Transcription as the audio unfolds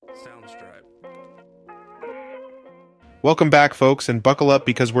Welcome back, folks, and buckle up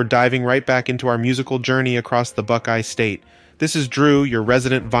because we're diving right back into our musical journey across the Buckeye State. This is Drew, your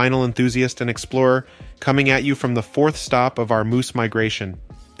resident vinyl enthusiast and explorer, coming at you from the fourth stop of our Moose migration.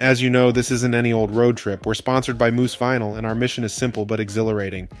 As you know, this isn't any old road trip. We're sponsored by Moose Vinyl, and our mission is simple but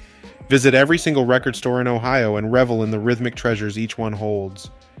exhilarating. Visit every single record store in Ohio and revel in the rhythmic treasures each one holds.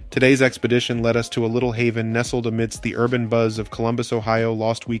 Today's expedition led us to a little haven nestled amidst the urban buzz of Columbus, Ohio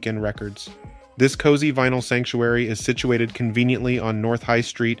Lost Weekend Records. This cozy vinyl sanctuary is situated conveniently on North High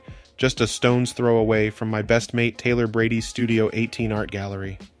Street, just a stone's throw away from my best mate Taylor Brady's Studio 18 art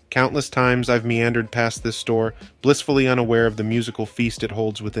gallery. Countless times I've meandered past this store, blissfully unaware of the musical feast it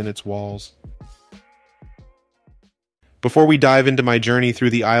holds within its walls. Before we dive into my journey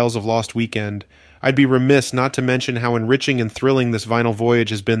through the aisles of Lost Weekend, I'd be remiss not to mention how enriching and thrilling this vinyl voyage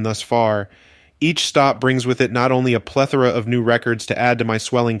has been thus far. Each stop brings with it not only a plethora of new records to add to my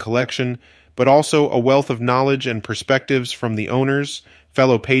swelling collection, but also a wealth of knowledge and perspectives from the owners,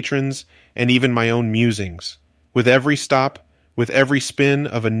 fellow patrons, and even my own musings. With every stop, with every spin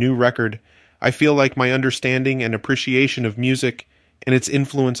of a new record, I feel like my understanding and appreciation of music and its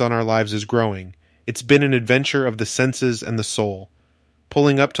influence on our lives is growing. It's been an adventure of the senses and the soul.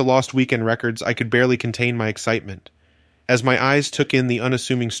 Pulling up to Lost Weekend Records, I could barely contain my excitement. As my eyes took in the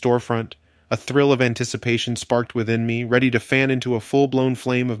unassuming storefront, a thrill of anticipation sparked within me, ready to fan into a full-blown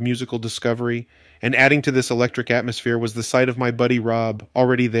flame of musical discovery, and adding to this electric atmosphere was the sight of my buddy Rob,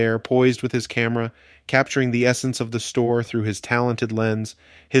 already there, poised with his camera, capturing the essence of the store through his talented lens.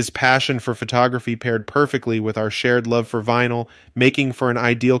 His passion for photography paired perfectly with our shared love for vinyl, making for an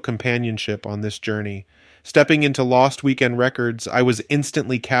ideal companionship on this journey. Stepping into Lost Weekend Records, I was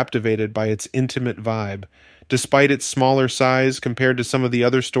instantly captivated by its intimate vibe. Despite its smaller size compared to some of the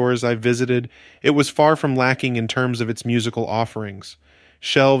other stores I've visited, it was far from lacking in terms of its musical offerings.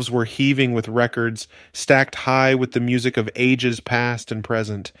 Shelves were heaving with records, stacked high with the music of ages past and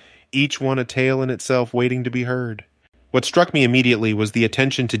present, each one a tale in itself waiting to be heard. What struck me immediately was the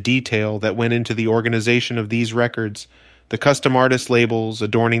attention to detail that went into the organization of these records. The custom artist labels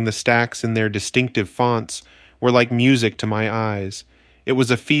adorning the stacks in their distinctive fonts were like music to my eyes. It was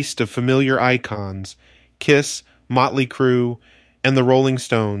a feast of familiar icons, Kiss, Motley Crue, and the Rolling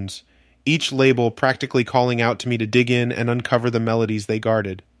Stones, each label practically calling out to me to dig in and uncover the melodies they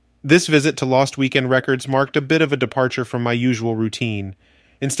guarded. This visit to Lost Weekend Records marked a bit of a departure from my usual routine.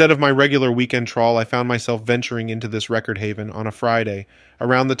 Instead of my regular weekend trawl, I found myself venturing into this record haven on a Friday,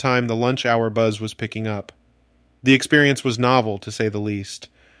 around the time the lunch hour buzz was picking up. The experience was novel, to say the least.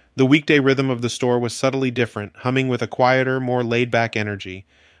 The weekday rhythm of the store was subtly different, humming with a quieter, more laid-back energy.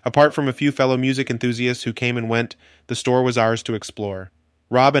 Apart from a few fellow music enthusiasts who came and went, the store was ours to explore.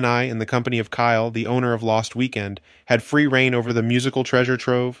 Rob and I, in the company of Kyle, the owner of Lost Weekend, had free reign over the musical treasure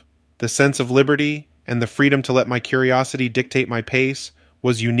trove. The sense of liberty and the freedom to let my curiosity dictate my pace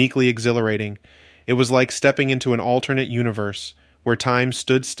was uniquely exhilarating. It was like stepping into an alternate universe, where time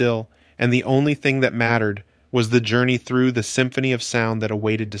stood still, and the only thing that mattered was the journey through the symphony of sound that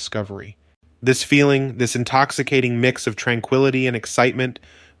awaited discovery. This feeling, this intoxicating mix of tranquility and excitement,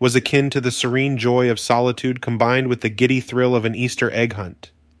 was akin to the serene joy of solitude combined with the giddy thrill of an Easter egg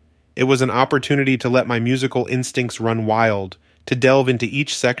hunt. It was an opportunity to let my musical instincts run wild, to delve into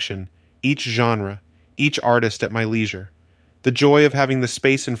each section, each genre, each artist at my leisure. The joy of having the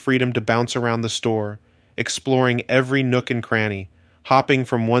space and freedom to bounce around the store, exploring every nook and cranny, hopping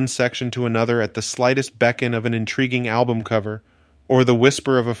from one section to another at the slightest beckon of an intriguing album cover, or the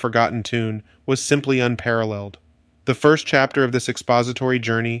whisper of a forgotten tune, was simply unparalleled. The first chapter of this expository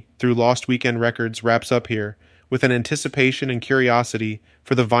journey through Lost Weekend Records wraps up here, with an anticipation and curiosity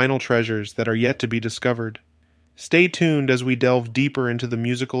for the vinyl treasures that are yet to be discovered. Stay tuned as we delve deeper into the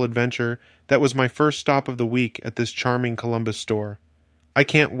musical adventure that was my first stop of the week at this charming Columbus store. I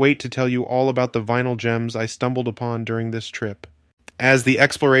can't wait to tell you all about the vinyl gems I stumbled upon during this trip. As the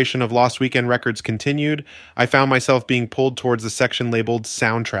exploration of Lost Weekend Records continued, I found myself being pulled towards the section labeled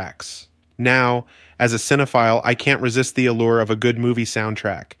Soundtracks. Now, as a cinephile, I can't resist the allure of a good movie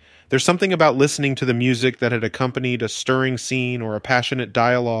soundtrack. There's something about listening to the music that had accompanied a stirring scene or a passionate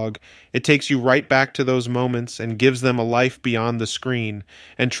dialogue. It takes you right back to those moments and gives them a life beyond the screen.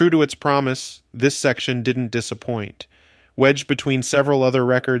 And true to its promise, this section didn't disappoint. Wedged between several other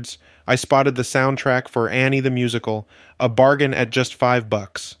records, I spotted the soundtrack for Annie the Musical, a bargain at just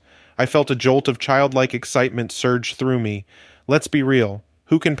 $5. I felt a jolt of childlike excitement surge through me. Let's be real.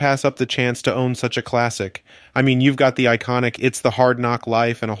 Who can pass up the chance to own such a classic? I mean, you've got the iconic It's the Hard Knock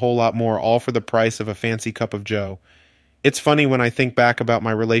Life and a whole lot more, all for the price of a fancy cup of joe. It's funny when I think back about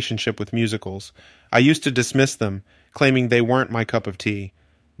my relationship with musicals. I used to dismiss them, claiming they weren't my cup of tea.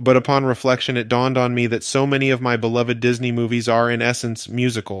 but upon reflection it dawned on me that so many of my beloved Disney movies are, in essence,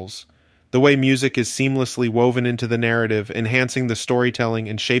 musicals. The way music is seamlessly woven into the narrative, enhancing the storytelling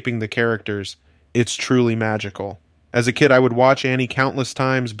and shaping the characters, it's truly magical. As a kid, I would watch Annie countless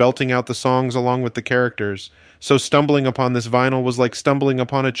times, belting out the songs along with the characters, so stumbling upon this vinyl was like stumbling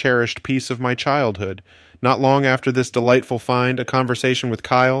upon a cherished piece of my childhood. Not long after this delightful find, a conversation with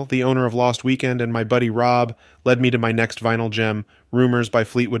Kyle, the owner of Lost Weekend, and my buddy Rob led me to my next vinyl gem, Rumors by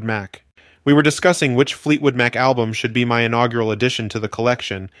Fleetwood Mac. We were discussing which Fleetwood Mac album should be my inaugural addition to the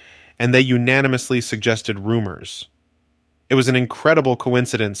collection, and they unanimously suggested Rumors. It was an incredible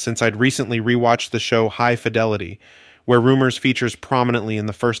coincidence since I'd recently rewatched the show High Fidelity, where Rumors features prominently in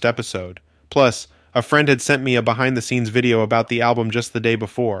the first episode. Plus, a friend had sent me a behind-the-scenes video about the album just the day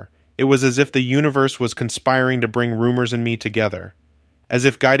before. It was as if the universe was conspiring to bring Rumors and me together. As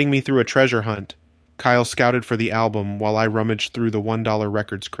if guiding me through a treasure hunt, Kyle scouted for the album while I rummaged through the $1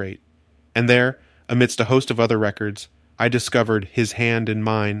 records crate. And there, amidst a host of other records, I discovered His Hand in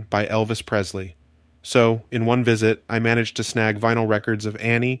Mine by Elvis Presley. So, in one visit, I managed to snag vinyl records of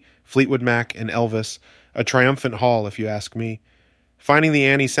Annie, Fleetwood Mac, and Elvis, a triumphant haul if you ask me. Finding the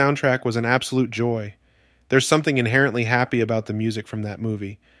Annie soundtrack was an absolute joy. There's something inherently happy about the music from that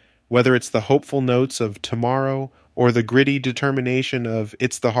movie, whether it's the hopeful notes of Tomorrow or the gritty determination of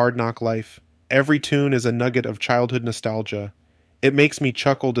It's the Hard Knock Life. Every tune is a nugget of childhood nostalgia. It makes me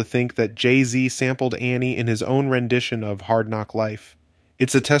chuckle to think that Jay-Z sampled Annie in his own rendition of Hard Knock Life.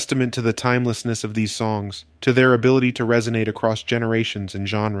 It's a testament to the timelessness of these songs, to their ability to resonate across generations and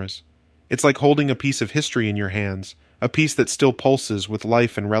genres. It's like holding a piece of history in your hands, a piece that still pulses with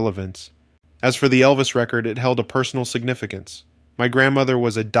life and relevance. As for the Elvis record, it held a personal significance. My grandmother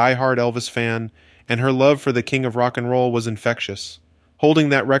was a die-hard Elvis fan, and her love for the king of rock and roll was infectious. Holding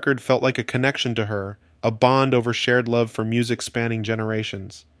that record felt like a connection to her, a bond over shared love for music spanning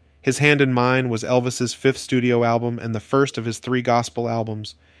generations. His Hand in Mine was Elvis's 5th studio album and the first of his 3 gospel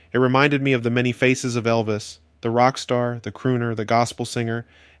albums. It reminded me of the many faces of Elvis, the rock star, the crooner, the gospel singer,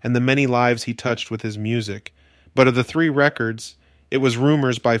 and the many lives he touched with his music. But of the 3 records, it was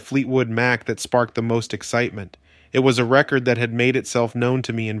Rumors by Fleetwood Mac that sparked the most excitement. It was a record that had made itself known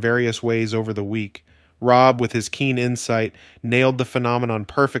to me in various ways over the week. Rob, with his keen insight, nailed the phenomenon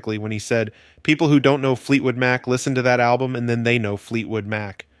perfectly when he said, "People who don't know Fleetwood Mac listen to that album and then they know Fleetwood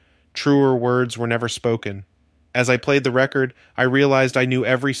Mac." Truer words were never spoken. As I played the record, I realized I knew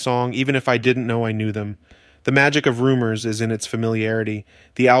every song even if I didn't know I knew them. The magic of Rumors is in its familiarity.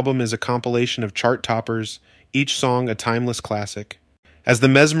 The album is a compilation of chart toppers, each song a timeless classic. As the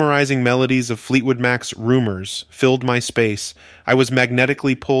mesmerizing melodies of Fleetwood Mac's Rumors filled my space, I was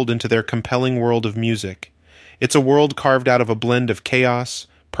magnetically pulled into their compelling world of music. It's a world carved out of a blend of chaos,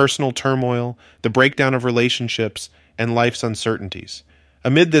 personal turmoil, the breakdown of relationships, and life's uncertainties.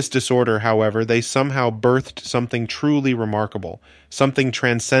 Amid this disorder, however, they somehow birthed something truly remarkable, something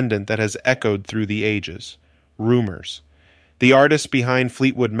transcendent that has echoed through the ages. Rumors. The artists behind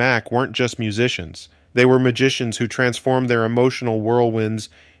Fleetwood Mac weren't just musicians. They were magicians who transformed their emotional whirlwinds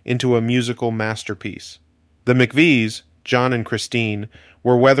into a musical masterpiece. The McVies, John and Christine,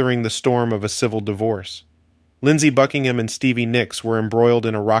 were weathering the storm of a civil divorce. Lindsey Buckingham and Stevie Nicks were embroiled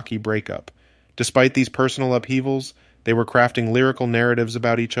in a rocky breakup. Despite these personal upheavals, they were crafting lyrical narratives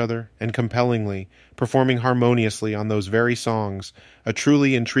about each other, and compellingly, performing harmoniously on those very songs, a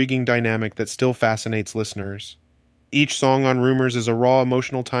truly intriguing dynamic that still fascinates listeners. Each song on Rumors is a raw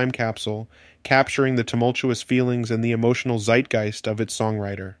emotional time capsule, capturing the tumultuous feelings and the emotional zeitgeist of its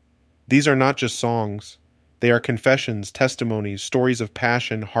songwriter. These are not just songs. They are confessions, testimonies, stories of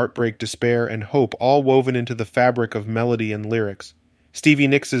passion, heartbreak, despair, and hope, all woven into the fabric of melody and lyrics. Stevie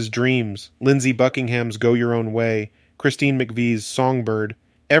Nicks' Dreams, Lindsey Buckingham's Go Your Own Way, Christine McVie's Songbird.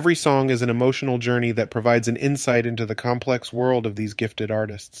 Every song is an emotional journey that provides an insight into the complex world of these gifted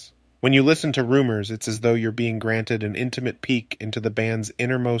artists. When you listen to Rumors, it's as though you're being granted an intimate peek into the band's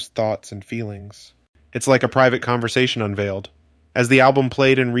innermost thoughts and feelings. It's like a private conversation unveiled. As the album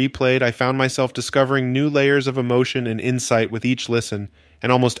played and replayed, I found myself discovering new layers of emotion and insight with each listen,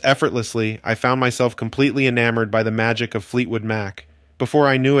 and almost effortlessly, I found myself completely enamored by the magic of Fleetwood Mac. Before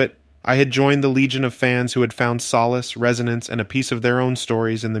I knew it, I had joined the legion of fans who had found solace, resonance, and a piece of their own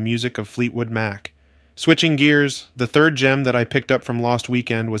stories in the music of Fleetwood Mac. Switching gears, the third gem that I picked up from Lost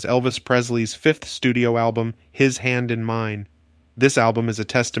Weekend was Elvis Presley's 5th studio album, His Hand in Mine. This album is a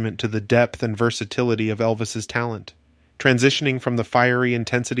testament to the depth and versatility of Elvis's talent. Transitioning from the fiery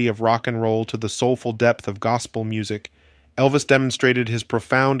intensity of rock and roll to the soulful depth of gospel music, Elvis demonstrated his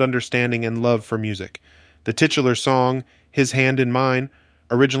profound understanding and love for music. The titular song, His Hand in Mine,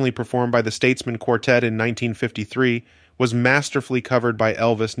 originally performed by the Statesman Quartet in 1953, was masterfully covered by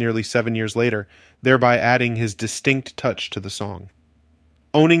Elvis nearly 7 years later, thereby adding his distinct touch to the song.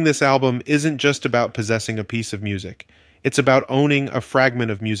 Owning this album isn't just about possessing a piece of music. It's about owning a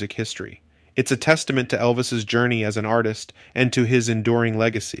fragment of music history. It's a testament to Elvis's journey as an artist and to his enduring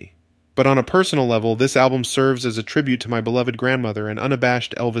legacy. But on a personal level, this album serves as a tribute to my beloved grandmother, an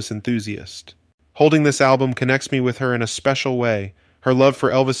unabashed Elvis enthusiast. Holding this album connects me with her in a special way, her love for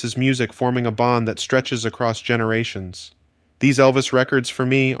Elvis's music forming a bond that stretches across generations. These Elvis records, for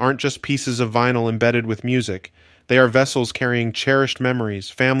me, aren't just pieces of vinyl embedded with music. They are vessels carrying cherished memories,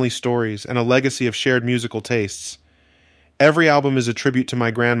 family stories, and a legacy of shared musical tastes. Every album is a tribute to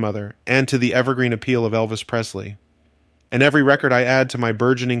my grandmother and to the evergreen appeal of Elvis Presley. And every record I add to my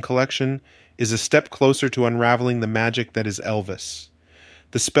burgeoning collection is a step closer to unraveling the magic that is Elvis.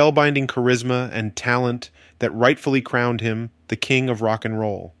 The spellbinding charisma and talent that rightfully crowned him the king of rock and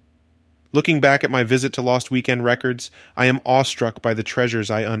roll. Looking back at my visit to Lost Weekend Records, I am awestruck by the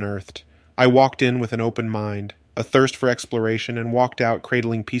treasures I unearthed. I walked in with an open mind, a thirst for exploration, and walked out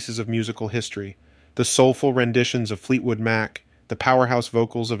cradling pieces of musical history. The soulful renditions of Fleetwood Mac, the powerhouse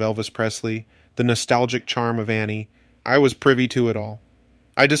vocals of Elvis Presley, the nostalgic charm of Annie. I was privy to it all.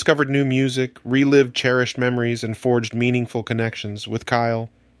 I discovered new music, relived cherished memories, and forged meaningful connections with Kyle,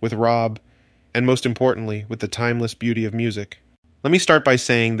 with Rob, and most importantly, with the timeless beauty of music. Let me start by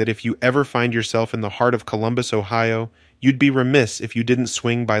saying that if you ever find yourself in the heart of Columbus, Ohio, you'd be remiss if you didn't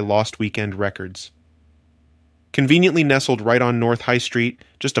swing by Lost Weekend Records. Conveniently nestled right on North High Street,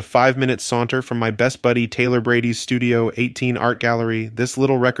 just a 5-minute saunter from my best buddy Taylor Brady's Studio 18 art gallery, this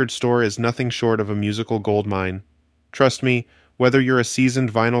little record store is nothing short of a musical goldmine. Trust me, whether you're a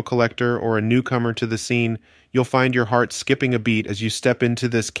seasoned vinyl collector or a newcomer to the scene, you'll find your heart skipping a beat as you step into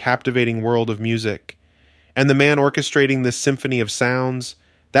this captivating world of music. And the man orchestrating this symphony of sounds,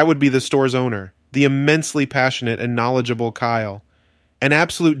 that would be the store's owner, the immensely passionate and knowledgeable Kyle. An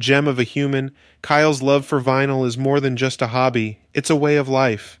absolute gem of a human, Kyle's love for vinyl is more than just a hobby. It's a way of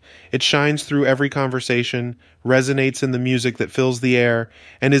life. It shines through every conversation, resonates in the music that fills the air,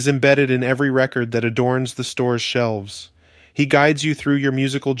 and is embedded in every record that adorns the store's shelves. He guides you through your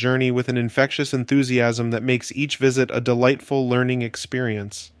musical journey with an infectious enthusiasm that makes each visit a delightful learning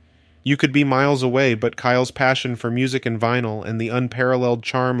experience. You could be miles away, but Kyle's passion for music and vinyl and the unparalleled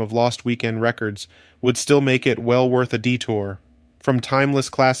charm of Lost Weekend Records would still make it well worth a detour. From timeless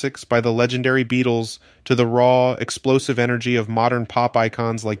classics by the legendary Beatles to the raw, explosive energy of modern pop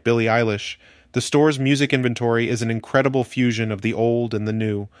icons like Billie Eilish, the store's music inventory is an incredible fusion of the old and the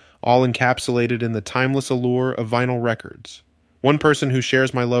new, all encapsulated in the timeless allure of vinyl records. One person who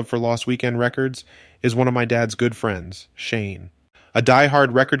shares my love for Lost Weekend Records is one of my dad's good friends, Shane. A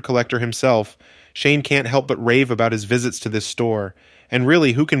die-hard record collector himself, Shane can't help but rave about his visits to this store, and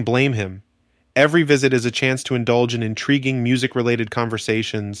really, who can blame him? Every visit is a chance to indulge in intriguing music-related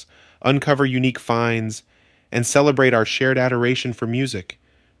conversations, uncover unique finds, and celebrate our shared adoration for music.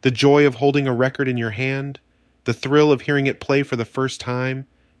 The joy of holding a record in your hand, the thrill of hearing it play for the first time,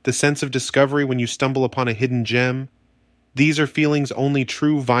 the sense of discovery when you stumble upon a hidden gem. These are feelings only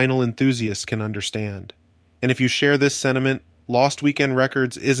true vinyl enthusiasts can understand. And if you share this sentiment, Lost Weekend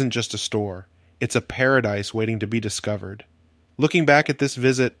Records isn't just a store. It's a paradise waiting to be discovered. Looking back at this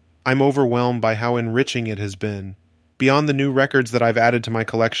visit, I'm overwhelmed by how enriching it has been. Beyond the new records that I've added to my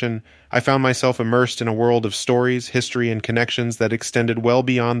collection, I found myself immersed in a world of stories, history, and connections that extended well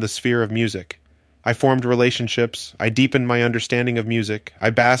beyond the sphere of music. I formed relationships, I deepened my understanding of music, I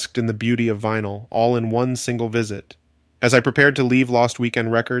basked in the beauty of vinyl, all in one single visit. As I prepared to leave Lost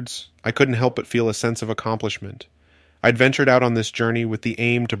Weekend Records, I couldn't help but feel a sense of accomplishment. I'd ventured out on this journey with the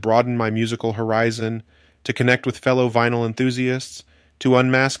aim to broaden my musical horizon, to connect with fellow vinyl enthusiasts, to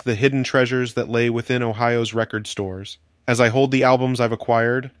unmask the hidden treasures that lay within Ohio's record stores. As I hold the albums I've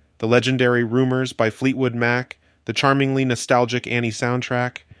acquired, the legendary Rumors by Fleetwood Mac, the charmingly nostalgic Annie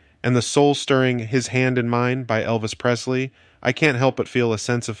soundtrack, and the soul-stirring His Hand in Mine by Elvis Presley, I can't help but feel a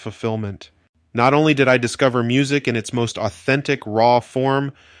sense of fulfillment. Not only did I discover music in its most authentic, raw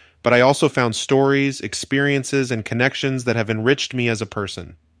form, but I also found stories, experiences, and connections that have enriched me as a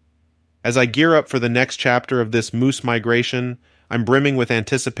person. As I gear up for the next chapter of this moose migration, I'm brimming with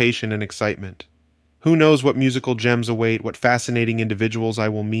anticipation and excitement. Who knows what musical gems await, what fascinating individuals I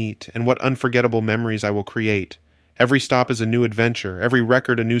will meet, and what unforgettable memories I will create. Every stop is a new adventure, every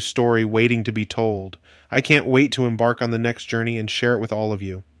record a new story waiting to be told. I can't wait to embark on the next journey and share it with all of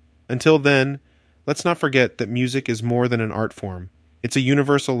you. Until then, let's not forget that music is more than an art form. It's a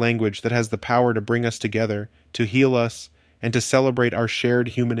universal language that has the power to bring us together, to heal us, and to celebrate our shared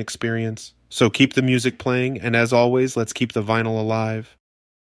human experience. So keep the music playing, and as always, let's keep the vinyl alive.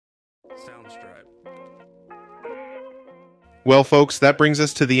 Soundstripe. Well, folks, that brings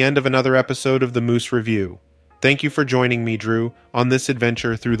us to the end of another episode of the Moose Review. Thank you for joining me, Drew, on this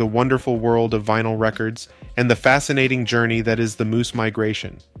adventure through the wonderful world of vinyl records and the fascinating journey that is the moose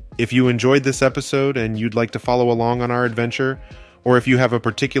migration. If you enjoyed this episode and you'd like to follow along on our adventure, or if you have a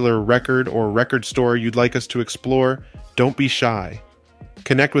particular record or record store you'd like us to explore, don't be shy.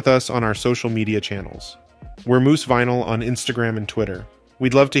 Connect with us on our social media channels. We're Moose Vinyl on Instagram and Twitter.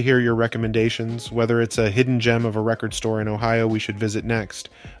 We'd love to hear your recommendations, whether it's a hidden gem of a record store in Ohio we should visit next,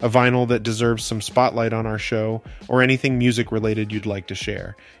 a vinyl that deserves some spotlight on our show, or anything music-related you'd like to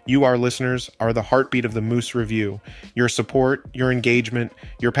share. You, our listeners, are the heartbeat of the Moose Review. Your support, your engagement,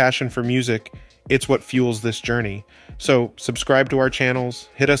 your passion for music, it's what fuels this journey. So, subscribe to our channels,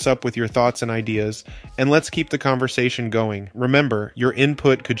 hit us up with your thoughts and ideas, and let's keep the conversation going. Remember, your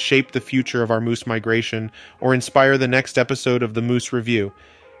input could shape the future of our moose migration or inspire the next episode of the Moose Review.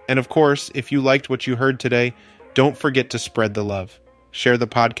 And of course, if you liked what you heard today, don't forget to spread the love. Share the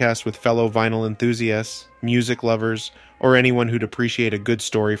podcast with fellow vinyl enthusiasts, music lovers, or anyone who'd appreciate a good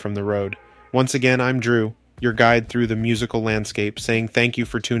story from the road. Once again, I'm Drew, your guide through the musical landscape, saying thank you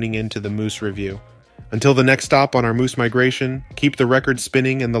for tuning in to the Moose Review. Until the next stop on our moose migration, keep the record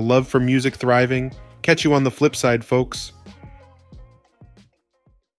spinning and the love for music thriving. Catch you on the flip side, folks.